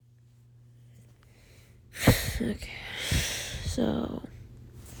Okay, so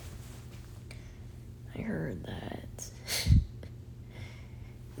I heard that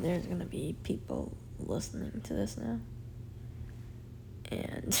there's gonna be people listening to this now,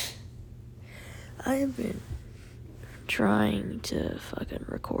 and I've been trying to fucking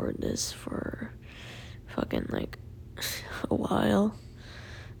record this for fucking like a while.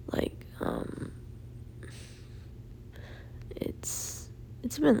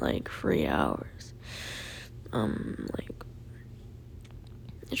 It's been like 3 hours. Like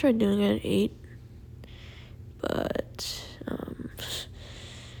I tried doing it at 8, but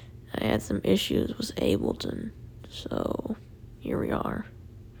I had some issues with Ableton, so here we are.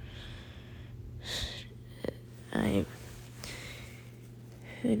 I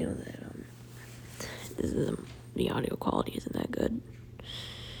know that the audio quality isn't that good,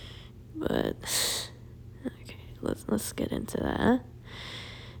 but okay, let's get into that.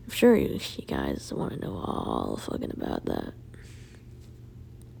 I'm sure you guys want to know all fucking about that.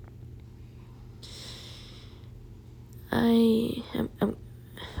 I'm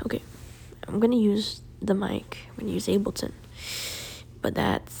okay. I'm gonna use the mic. I'm gonna use Ableton, but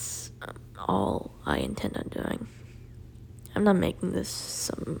that's all I intend on doing. I'm not making this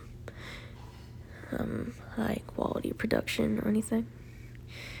some high quality production or anything.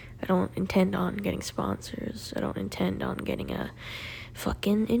 I don't intend on getting sponsors. I don't intend on getting a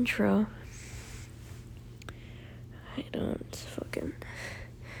fucking intro. I don't fucking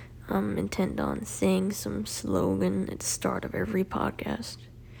intend on saying some slogan at the start of every podcast,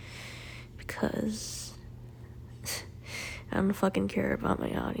 because I don't fucking care about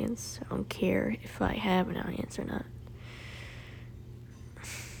my audience. I don't care if I have an audience or not.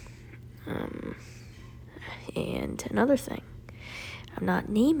 And another thing, I'm not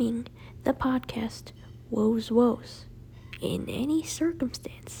naming the podcast Woes Woes in any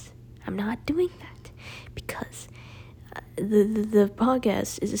circumstance. I'm not doing that because the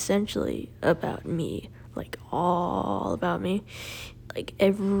podcast is essentially about me, like all about me. Like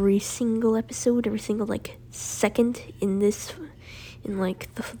every single episode, every single like second in the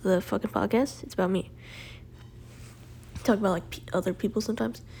fucking podcast, it's about me. Talk about like other people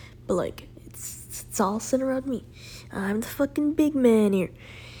sometimes, but like it's all centered around me. I'm the fucking big man here,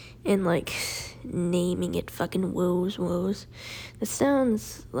 and like naming it fucking Woes Woes, that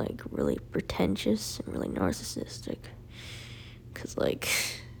sounds like really pretentious and really narcissistic. Cause like,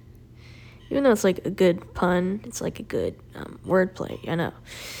 even though it's like a good pun, it's like a good wordplay, I know,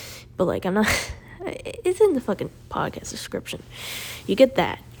 but like I'm not. It's in the fucking podcast description. You get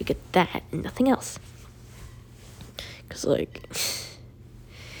that, and nothing else. Cause like,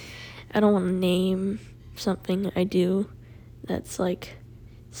 I don't want to name something I do that's like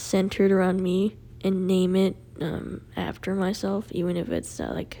centered around me and name it after myself, even if it's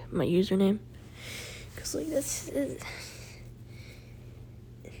like my username. Cause like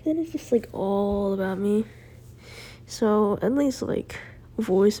then it's just like all about me. So at least like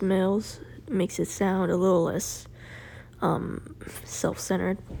voicemails makes it sound a little less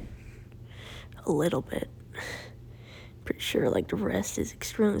self-centered, a little bit. Pretty sure like the rest is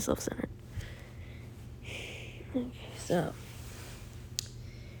extremely self-centered. Okay, so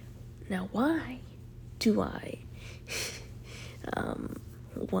now why do I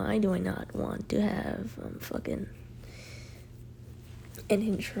not want to have fucking an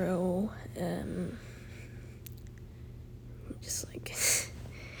intro, just like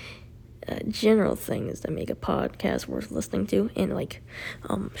general things that make a podcast worth listening to, and like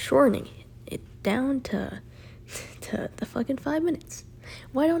shortening it down to the fucking 5 minutes.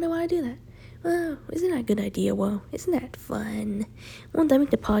 Why don't I want to do that? Well, isn't that a good idea? Well, isn't that fun? Won't that make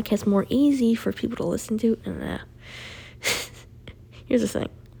the podcast more easy for people to listen to? And here's the thing.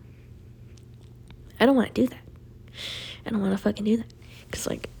 I don't want to do that. I don't want to fucking do that. Because,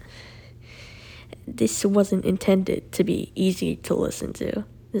 like, this wasn't intended to be easy to listen to.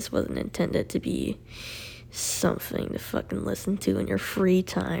 This wasn't intended to be something to fucking listen to in your free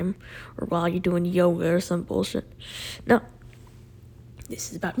time or while you're doing yoga or some bullshit. No.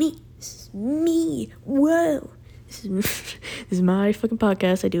 This is about me. This is me. Whoa. This is my fucking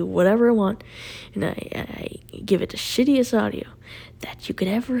podcast. I do whatever I want, and I give it the shittiest audio that you could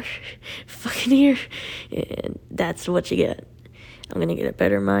ever fucking hear, and that's what you get. I'm gonna get a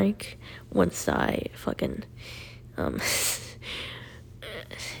better mic once I fucking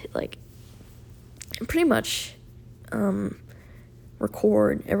like pretty much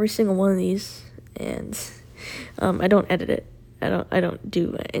record every single one of these, and I don't edit it. I don't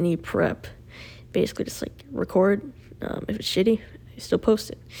do any prep. Basically just like record. If it's shitty, I still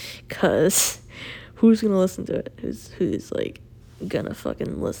post it. Cause who's gonna listen to it? Who's like gonna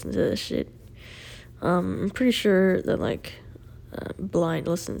fucking listen to this shit? I'm pretty sure that, like, Blind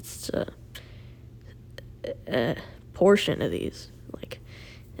listens to a portion of these. Like,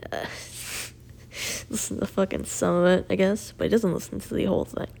 uh, listen to fucking some of it, I guess, but he doesn't listen to the whole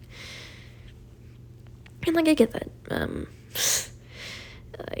thing. And, like, I get that.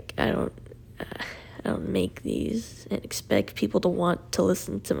 Like, I don't make these and expect people to want to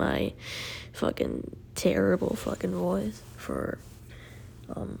listen to my fucking terrible fucking voice for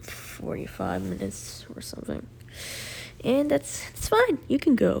 45 minutes or something. And it's fine. You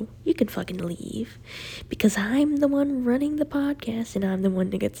can go. You can fucking leave. Because I'm the one running the podcast and I'm the one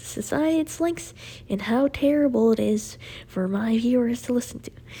that gets to decide its lengths and how terrible it is for my viewers to listen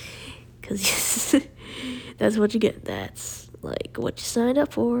to. Because that's what you get. That's like what you signed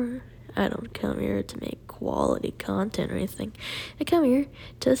up for. I don't come here to make quality content or anything. I come here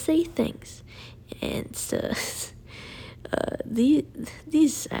to say things. And to,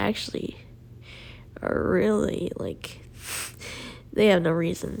 these actually are really, like, they have no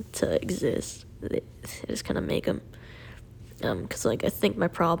reason to exist. They just kind of make them. Because, like, I think my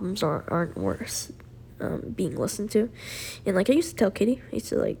problems aren't worse being listened to. And, like, I used to tell Kitty, I used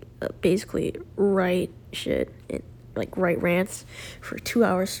to, like, basically write shit and, like, write rants for 2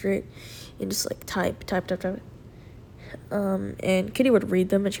 hours straight and just, like, type. And Kitty would read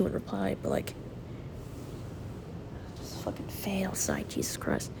them and she wouldn't reply, but, like, just fucking fan outside, Jesus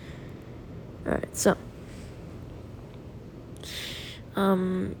Christ. Alright, so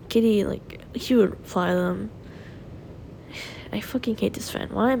Kitty, like, he would reply to them. I fucking hate this fan.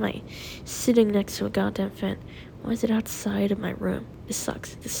 Why am I sitting next to a goddamn fan? Why is it outside of my room? This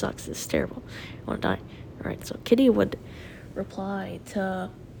sucks. This is terrible. I want to die. Alright, so Kitty would reply to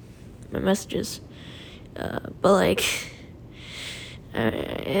my messages. But, like,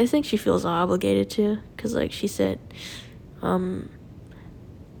 I think she feels obligated to. Because, like, she said, I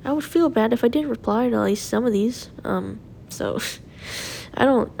would feel bad if I didn't reply to at least some of these. So I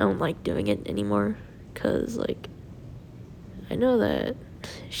don't like doing it anymore, cause, like, I know that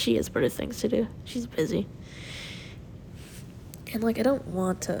she has better things to do. She's busy, and, like, I don't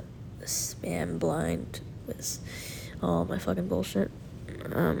want to spam Blind with all my fucking bullshit.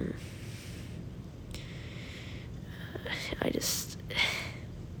 I just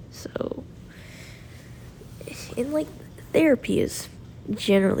so and, like, therapy is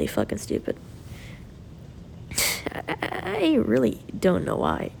generally fucking stupid. I really don't know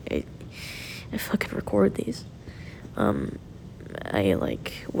why I fucking record these. I,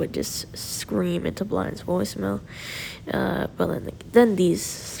 like, would just scream into Blind's voicemail. But then these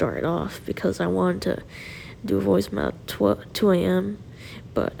started off because I wanted to do a voicemail at 2 a.m.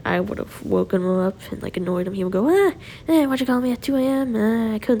 But I would have woken him up and, like, annoyed him. He would go, why'd you call me at 2 a.m.?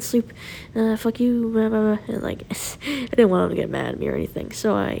 I couldn't sleep. Fuck you, blah, blah, blah. And, like, I didn't want him to get mad at me or anything.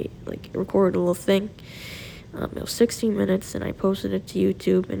 So I, like, recorded a little thing. It was 16 minutes, and I posted it to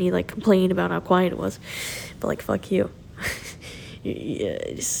YouTube, and he, like, complained about how quiet it was. But, like, fuck you.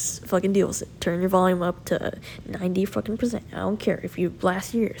 Just fucking deal with it. Turn your volume up to 90 fucking %. I don't care if you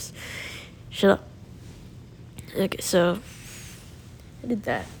blast your ears. Shut up. Okay, so I did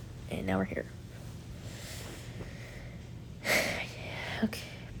that, and now we're here. Okay.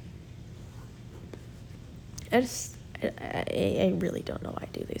 I really don't know why I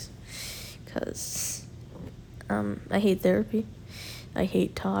do these. Because I hate therapy. I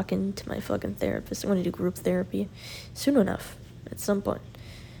hate talking to my fucking therapist. I want to do group therapy soon enough, at some point.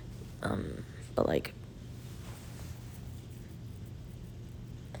 But, like,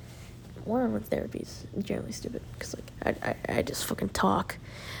 one-on-one therapy is generally stupid. Because, like, I just fucking talk.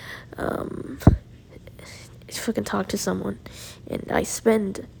 Fucking talk to someone. And I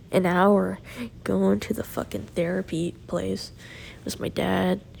spend an hour going to the fucking therapy place with my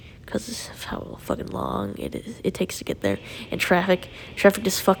dad. Because of how fucking long it takes to get there. And traffic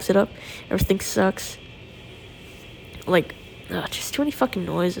just fucks it up. Everything sucks. Like, just too many fucking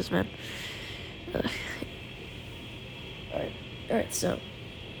noises, man. Alright, so.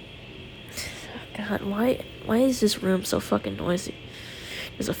 God, why is this room so fucking noisy?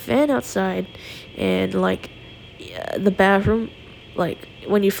 There's a fan outside, and, like, the bathroom, like,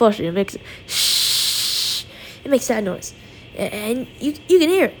 when you flush it, it makes shh. It makes that noise. And you can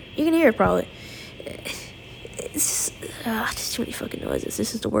hear it. You can hear it probably. It's just too many fucking noises.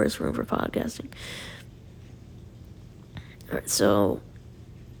 This is the worst room for podcasting. Alright, so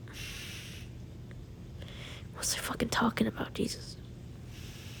what's I fucking talking about, Jesus?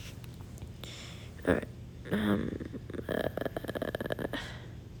 Alright,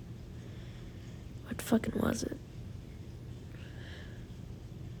 what fucking was it?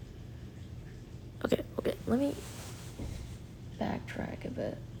 Okay, let me backtrack a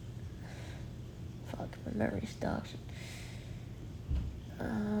bit. Fuck. my memory stops.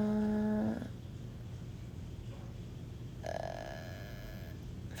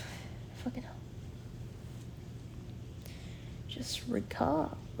 Fucking hell. Just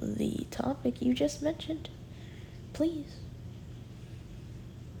recall the topic you just mentioned, please.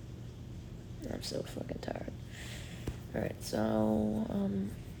 I'm so fucking tired. Alright, so,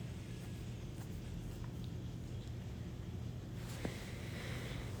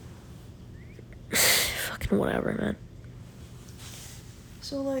 fucking whatever, man.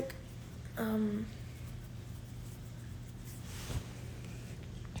 So, like,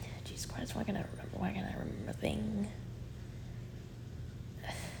 Jesus Christ, why can't I remember a thing?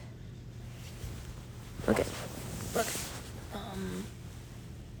 Okay.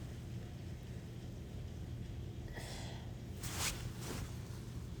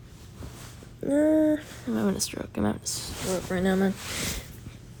 I'm having a stroke. Right now, man.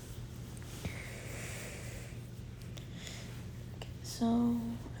 Okay, so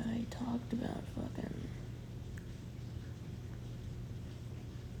I talked about fucking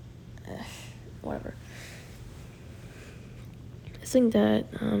whatever. I think that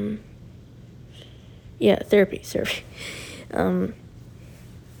therapy.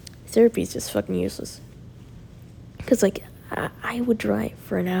 Therapy is just fucking useless. Cause like I would drive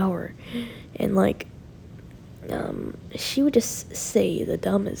for an hour, and like she would just say the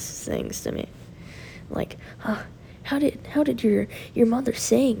dumbest things to me, like, how did your mother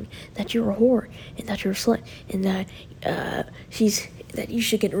saying that you're a whore and that you're a slut and that that you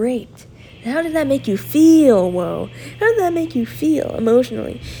should get raped? How did that make you feel, Whoa? How did that make you feel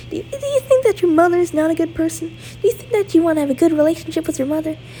emotionally? Do you think that your mother is not a good person? Do you think that you want to have a good relationship with your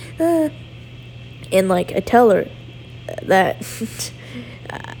mother? And like I tell her that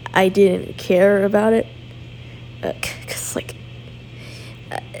I didn't care about it, cause like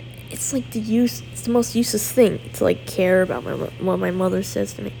it's like it's the most useless thing to like care about what my mother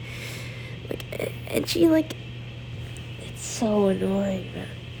says to me, like, and she like, it's so annoying, man.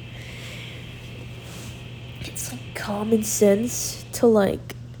 It's like common sense to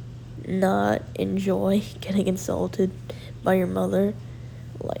like not enjoy getting insulted by your mother,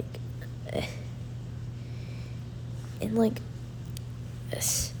 like, and like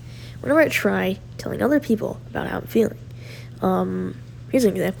whenever I try telling other people about how I'm feeling, here's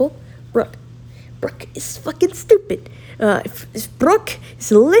an example. Brooke is fucking stupid. If Brooke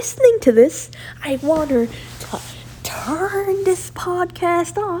is listening to this, I want her to turn this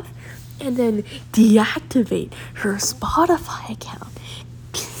podcast off and then deactivate her Spotify account.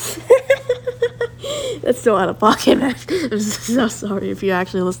 That's still out of pocket, man. I'm so sorry if you're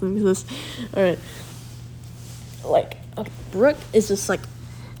actually listening to this. Alright. Like, okay, Brooke is just like,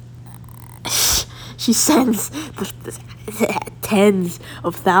 she sends the tens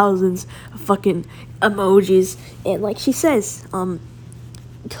of thousands of fucking emojis, and like she says,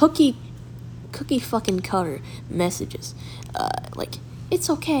 cookie fucking cutter messages, like, it's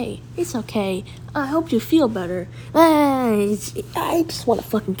okay, I hope you feel better. I just want to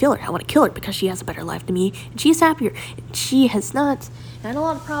fucking kill her. I want to kill her because she has a better life than me, and she's happier, and she has not had a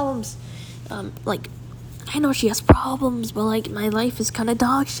lot of problems. Like, I know she has problems, but like, my life is kind of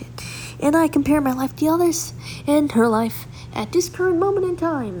dog shit, and I compare my life to others, and her life at this current moment in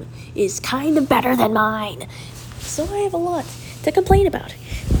time is kind of better than mine. So I have a lot to complain about.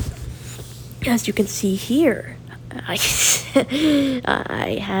 As you can see here, I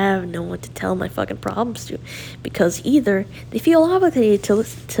have no one to tell my fucking problems to, because either they feel obligated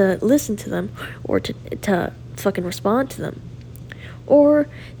to listen to them, or to fucking respond to them, or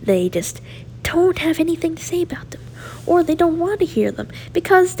they just don't have anything to say about them, or they don't want to hear them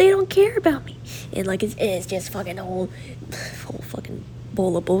because they don't care about me, and like it's just fucking whole fucking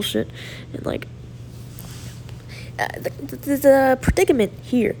bowl of bullshit. And like the predicament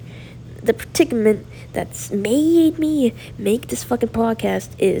here, the predicament that's made me make this fucking podcast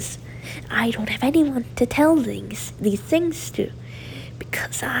is I don't have anyone to tell these things to,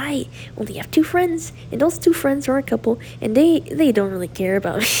 because I only have 2 friends, and those 2 friends are a couple, and they don't really care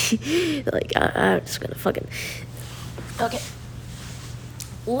about me. Like, I'm just gonna fucking... Okay.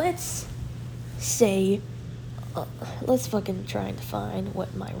 Let's say... let's fucking try and define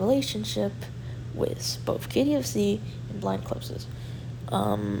what my relationship with both KDFC and Blind Clips is.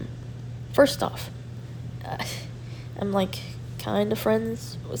 First off, I'm, like, kind of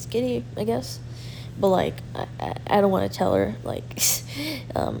friends with Skitty, I guess. But, like, I don't want to tell her, like,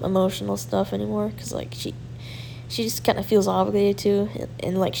 emotional stuff anymore, because, like, she just kind of feels obligated to,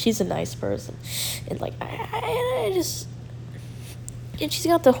 and, like, she's a nice person, and, like, I just, and she's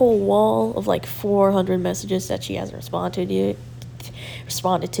got the whole wall of, like, 400 messages that she hasn't responded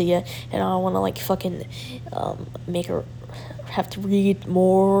responded to yet, and I don't want to like fucking make her have to read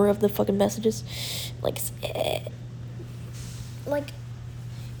more of the fucking messages. Like, like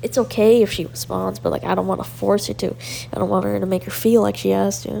it's okay if she responds, but like I don't want to force her to. I don't want her to make her feel like she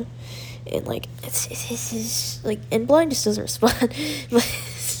has to. And like it's like, and Blind just doesn't respond.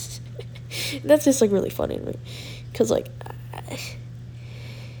 That's just like really funny to me, cause like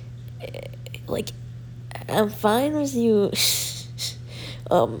I'm fine with you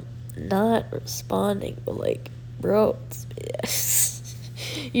not responding, but like, bro,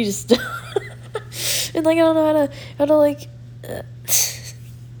 you just and like I don't know how to like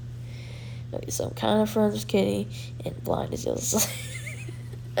okay, so I'm kind of friends with Kitty, and Blind is just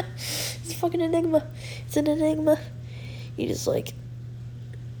it's a fucking enigma. It's an enigma. You just like,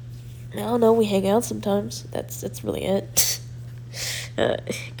 I don't know, we hang out sometimes. That's really it.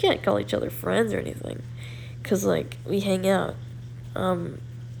 Can't call each other friends or anything, cause like we hang out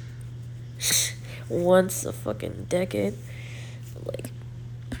once a fucking decade. Like,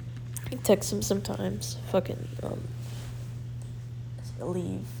 I text him sometimes, fucking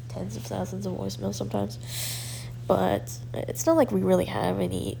leave tens of thousands of voicemails sometimes, but it's not like we really have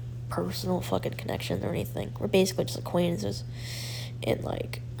any personal fucking connection or anything. We're basically just acquaintances, and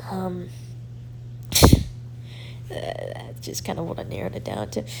like that's just kind of what I narrowed it down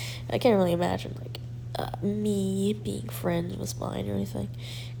to. I can't really imagine like me being friends with Blind or anything,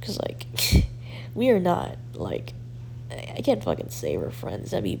 cause like we are not like, I can't fucking say we're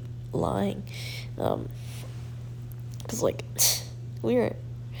friends. That'd be lying, cause like we're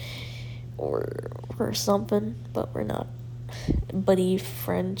something, but we're not buddy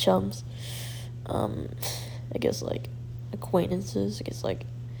friend chums. I guess like acquaintances. I guess like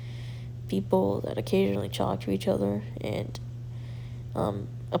people that occasionally talk to each other, and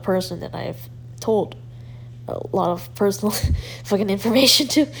a person that I've told a lot of personal fucking information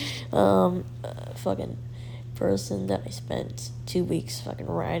to, fucking person that I spent 2 weeks fucking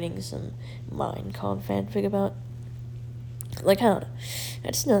writing some Minecon fanfic about. Like, I don't know, I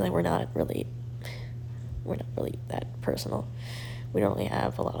just know that we're not really that personal. We don't really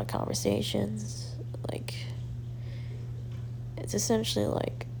have a lot of conversations. Like, it's essentially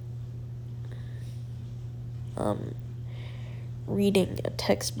like reading a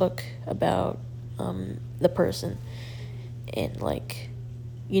textbook about the person, and like,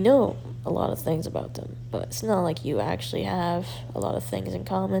 you know a lot of things about them, but it's not like you actually have a lot of things in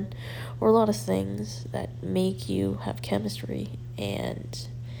common, or a lot of things that make you have chemistry and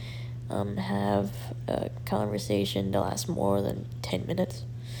have a conversation to last more than 10 minutes,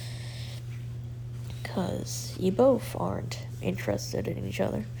 because you both aren't interested in each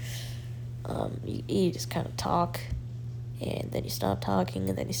other. You just kind of talk, and then you stop talking,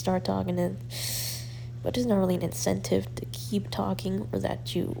 and then you start talking, but there's not really an incentive to keep talking, or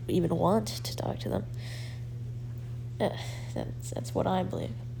that you even want to talk to them. That's what I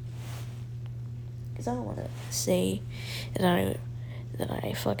believe. Because I don't want to say that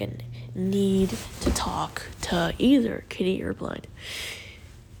I fucking need to talk to either Kitty or Blind,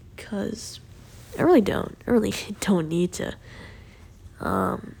 because I really don't. I really don't need to.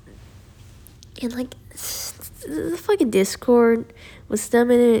 And like, the fucking Discord with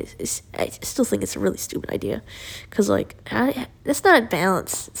them in it, I still think it's a really stupid idea, because like, it's not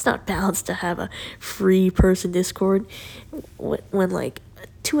balanced. It's not balanced to have a free person Discord when like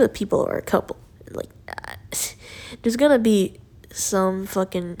two of the people are a couple. Like, there's gonna be some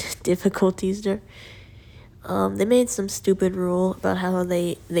fucking difficulties there. They made some stupid rule about how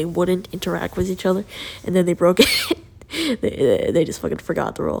they wouldn't interact with each other, and then they broke it. they just fucking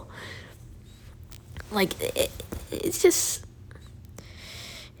forgot the rule. Like, it's just,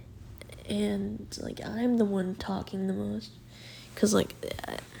 and like, I'm the one talking the most, because like,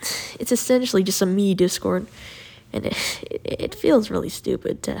 it's essentially just a me Discord, and it feels really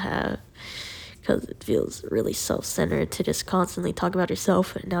stupid to have, because it feels really self-centered to just constantly talk about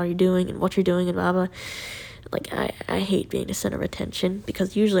yourself and how you're doing and what you're doing and blah blah. Like, I hate being the center of attention,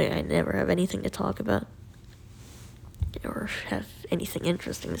 because usually I never have anything to talk about or have anything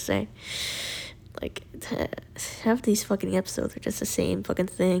interesting to say. Like, half these fucking episodes are just the same fucking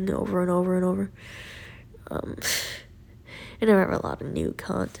thing over and over and over. I never have a lot of new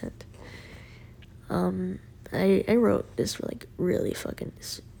content. I wrote this like really fucking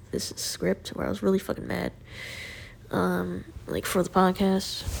this script where I was really fucking mad. Like, for the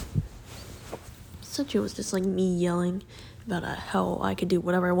podcast. Essentially, it was just like me yelling about how I could do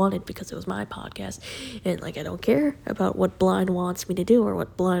whatever I wanted because it was my podcast, and like, I don't care about what Blind wants me to do or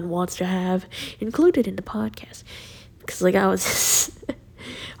what Blind wants to have included in the podcast, because like, I was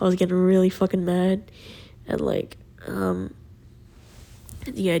I was getting really fucking mad at like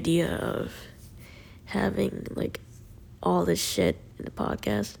the idea of having like all this shit in the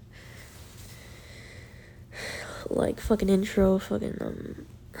podcast, like fucking intro, fucking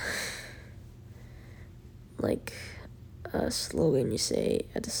like a slogan you say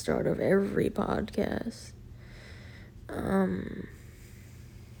at the start of every podcast.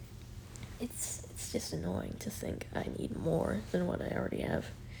 It's just annoying to think I need more than what I already have.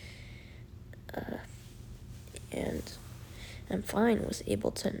 And I'm fine with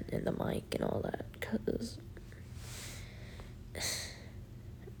Ableton and the mic and all that, because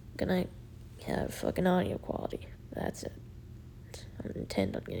gonna have fucking audio quality. That's it. I don't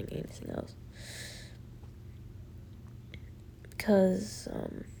intend on getting anything else. Because,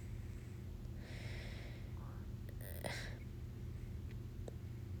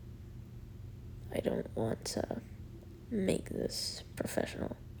 I don't want to make this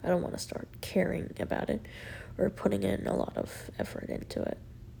professional. I don't want to start caring about it or putting in a lot of effort into it,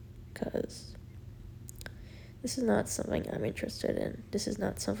 because this is not something I'm interested in. This is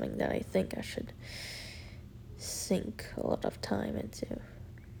not something that I think I should sink a lot of time into,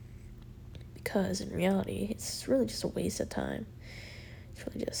 because in reality, it's really just a waste of time. It's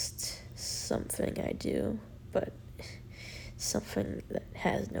really just something I do, but something that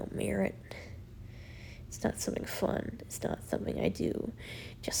has no merit. It's not something fun. It's not something I do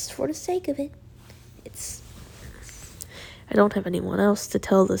just for the sake of it. I don't have anyone else to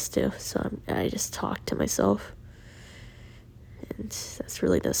tell this to, so I just talk to myself. And that's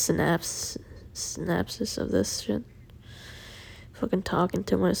really the synapsis of this shit. Fucking talking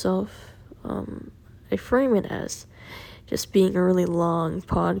to myself. I frame it as just being a really long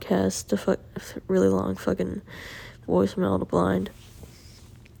podcast, really long fucking voicemail to blind.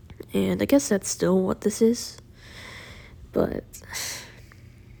 And I guess that's still what this is. But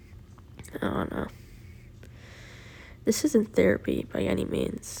I don't know. This isn't therapy by any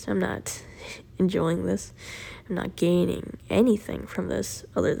means. I'm not enjoying this. I'm not gaining anything from this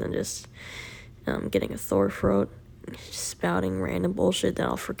other than just getting a sore throat, spouting random bullshit that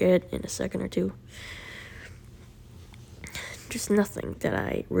I'll forget in a second or two. Just nothing that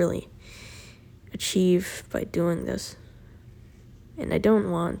I really achieve by doing this. And I don't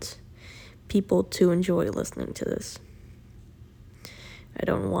want people to enjoy listening to this. I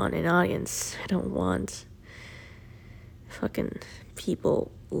don't want an audience. I don't want fucking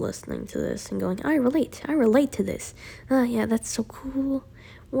people listening to this and going, I relate to this. Yeah, that's so cool.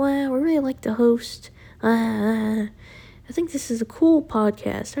 Wow, I really like the host. I think this is a cool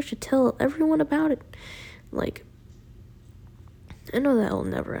podcast. I should tell everyone about it. Like, I know that'll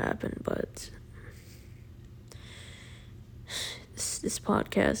never happen, but this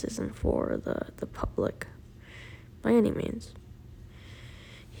podcast isn't for the public by any means.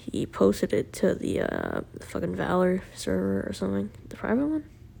 He posted it to the fucking Valor server or something, the private one.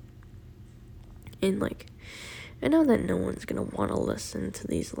 And like, I know that no one's gonna want to listen to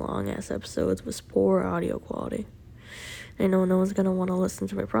these long ass episodes with poor audio quality. I know no one's gonna want to listen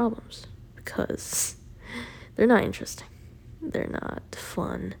to my problems because they're not interesting. They're not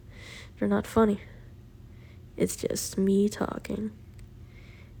fun. They're not funny. It's just me talking.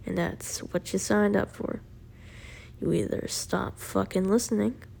 And that's what you signed up for. You either stop fucking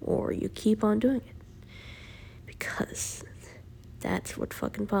listening or you keep on doing it. Because that's what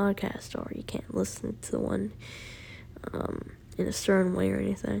fucking podcasts are. You can't listen to one in a certain way or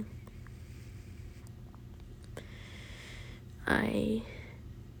anything.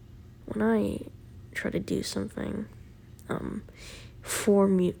 When I try to do something when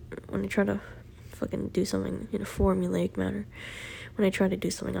I try to fucking do something in a formulaic manner, when I try to do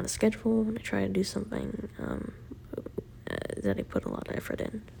something on a schedule, when I try to do something that I put a lot of effort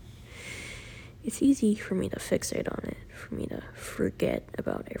in, it's easy for me to fixate on it, for me to forget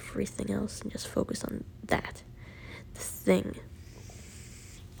about everything else and just focus on that, the thing.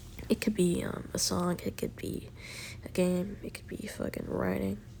 It could be a song, it could be a game, it could be fucking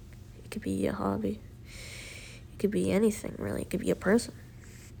writing, it could be a hobby, it could be anything really, it could be a person.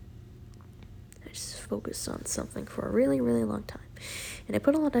 I just focus on something for a really, really long time. And I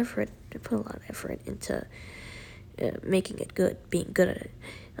put a lot of effort into making it good, being good at it,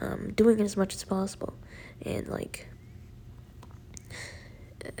 doing it as much as possible. And like,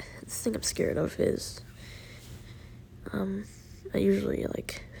 the thing I'm scared of is I usually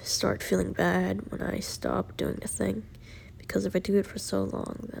like start feeling bad when I stop doing the thing, because if I do it for so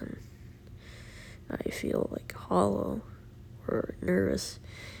long, then I feel like hollow or nervous,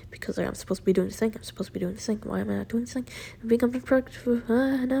 because like, I'm supposed to be doing this thing. Why am I not doing this thing? I'm being unproductive.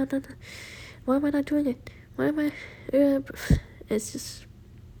 No. Why am I not doing it? Why am I? It's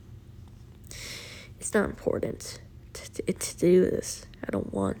not important to do this. I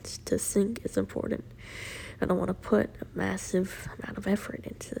don't want to think it's important. I don't want to put a massive amount of effort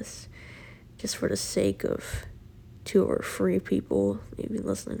into this just for the sake of 2 or 3 people maybe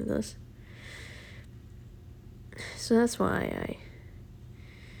listening to this. So that's why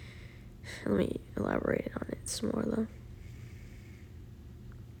let me elaborate on it some more though.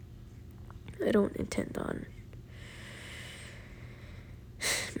 I don't intend on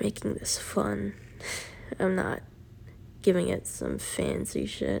making this fun. I'm not giving it some fancy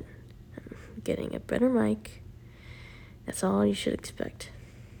shit. I'm getting a better mic. That's all you should expect.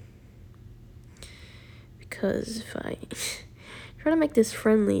 Because if I try to make this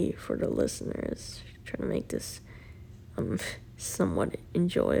friendly for the listeners, try to make this somewhat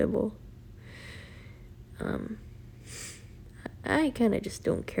enjoyable, I kind of just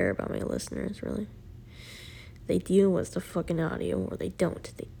don't care about my listeners, really. They deal with the fucking audio, or they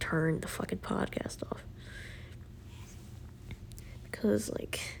don't. They turn the fucking podcast off. Because,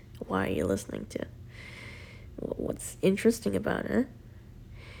 like, why are you listening to it? What's interesting about it?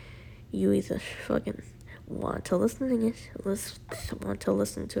 You either fucking want to listen to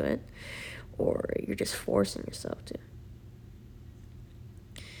it, or you're just forcing yourself to.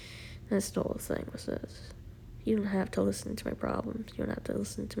 That's the whole thing with this. You don't have to listen to my problems. You don't have to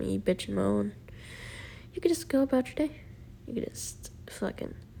listen to me bitch and moan. You could just go about your day. You could just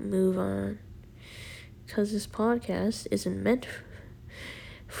fucking move on. Because this podcast isn't meant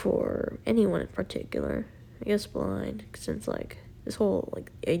for anyone in particular. I guess blind, since, like, this whole,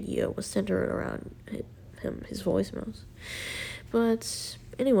 like, idea was centered around his voicemails. But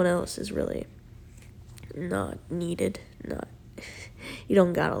anyone else is really not needed. You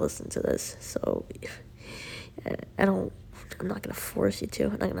don't gotta listen to this, so I'm not gonna force you to.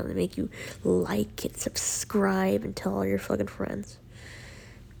 I'm not gonna make you like and subscribe and tell all your fucking friends.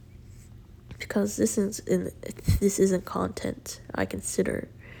 Because this isn't content I consider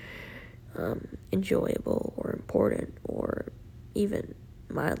enjoyable or important or even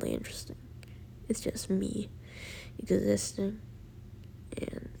mildly interesting. It's just me existing,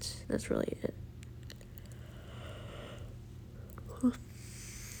 and that's really it.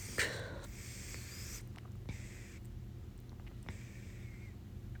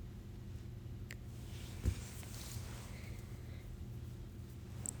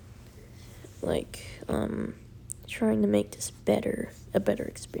 Like, trying to make this a better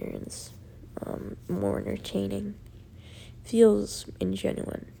experience, more entertaining, feels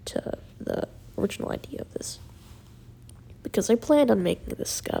ingenuine to the original idea of this. Because I planned on making this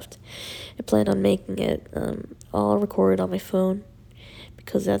scuffed. I planned on making it, all recorded on my phone,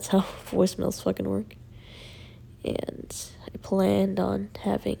 because that's how voicemails fucking work. And I planned on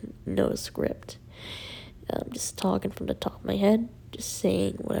having no script. Just talking from the top of my head, just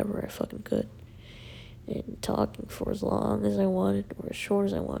saying whatever I fucking could. And talking for as long as I wanted, or as short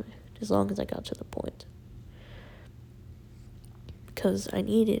as I wanted, as long as I got to the point. Because I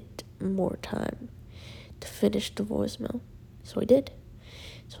needed more time to finish the voicemail. So I did.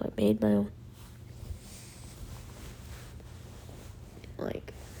 So I made my own.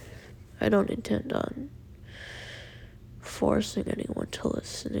 Like, I don't intend on forcing anyone to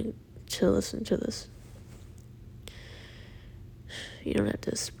listen to this. You don't have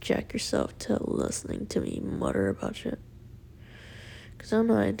to subject yourself to listening to me mutter about shit. Because I'm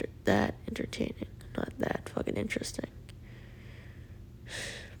not that entertaining. I'm not that fucking interesting.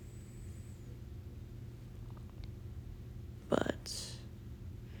 But,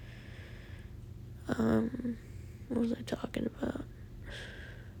 what was I talking about?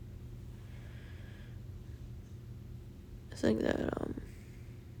 I think that,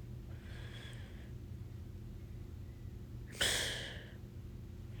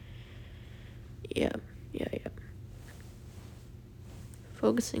 yeah.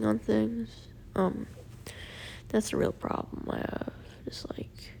 Focusing on things, that's a real problem I have. Just,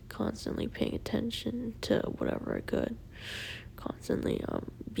 like, constantly paying attention to whatever I could. Constantly,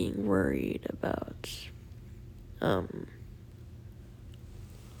 being worried about,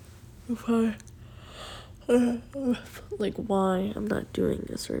 like, why I'm not doing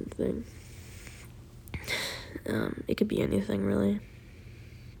a certain thing. It could be anything, really.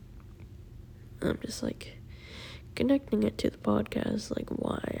 I'm just, like, connecting it to the podcast, like,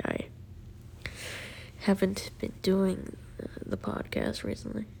 why I haven't been doing the podcast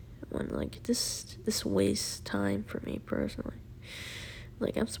recently. When, like, this wastes time for me personally.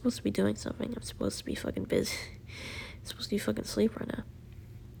 Like, I'm supposed to be doing something. I'm supposed to be fucking busy. I'm supposed to be fucking asleep right now.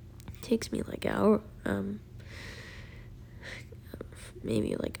 It takes me, like,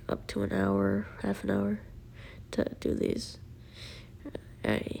 maybe, like, up to an hour, half an hour to do these.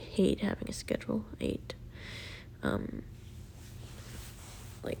 I hate having a schedule. I hate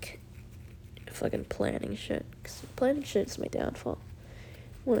like, fucking planning shit. 'Cause planning shit is my downfall.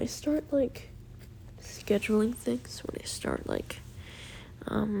 When I start, like, scheduling things, when I start, like,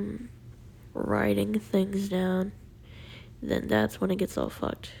 writing things down, then that's when it gets all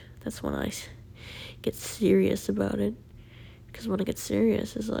fucked. That's when I get serious about it. Because when I get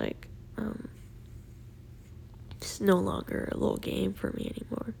serious, it's like, it's no longer a little game for me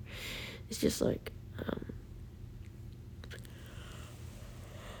anymore. It's just like,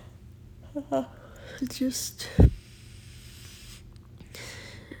 it's just,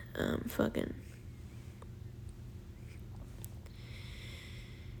 fucking,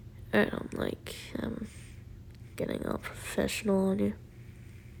 I don't like, getting all professional on you.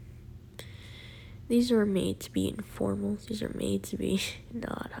 These are made to be informal. These are made to be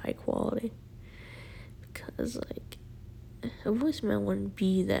not high quality. Because, like, a voicemail wouldn't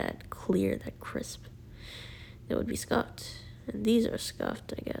be that clear, that crisp. It would be scuffed. And these are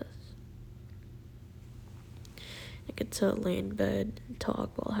scuffed, I guess. I get to lay in bed and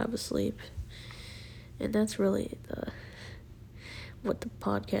talk while half asleep. And that's really what the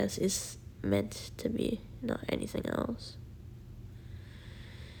podcast is meant to be, not anything else.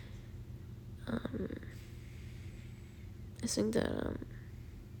 I think that,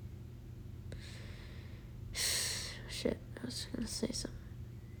 shit, I was gonna say something.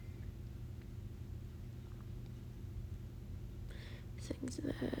 I think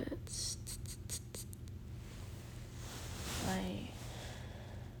that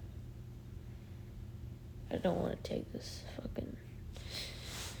I don't want to take this fucking,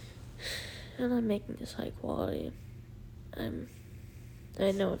 I'm not making this high quality.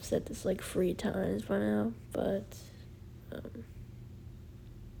 I know I've said this like 3 times by now, but,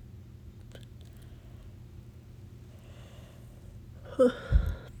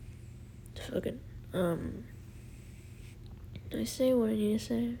 fucking, I say what I need to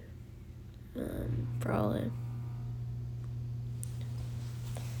say, probably.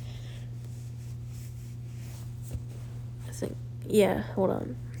 I think, yeah, hold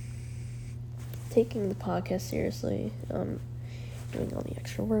on. Taking the podcast seriously, doing all the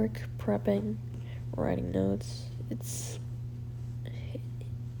extra work, prepping, writing notes,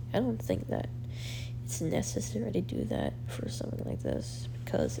 I don't think that it's necessary to do that for something like this,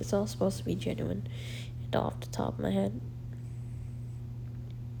 because it's all supposed to be genuine and off the top of my head.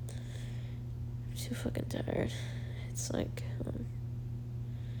 I'm too fucking tired. It's like,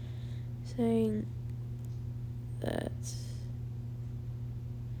 saying that,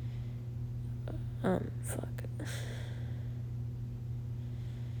 fuck.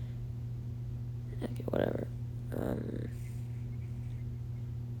 Okay, whatever.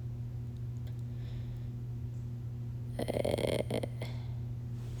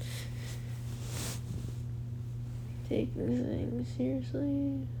 Taking things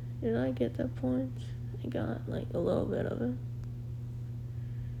seriously. Did I get that point? I got like a little bit of it.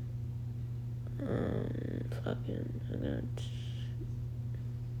 Fucking, I'm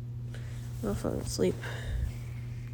gonna fucking sleep.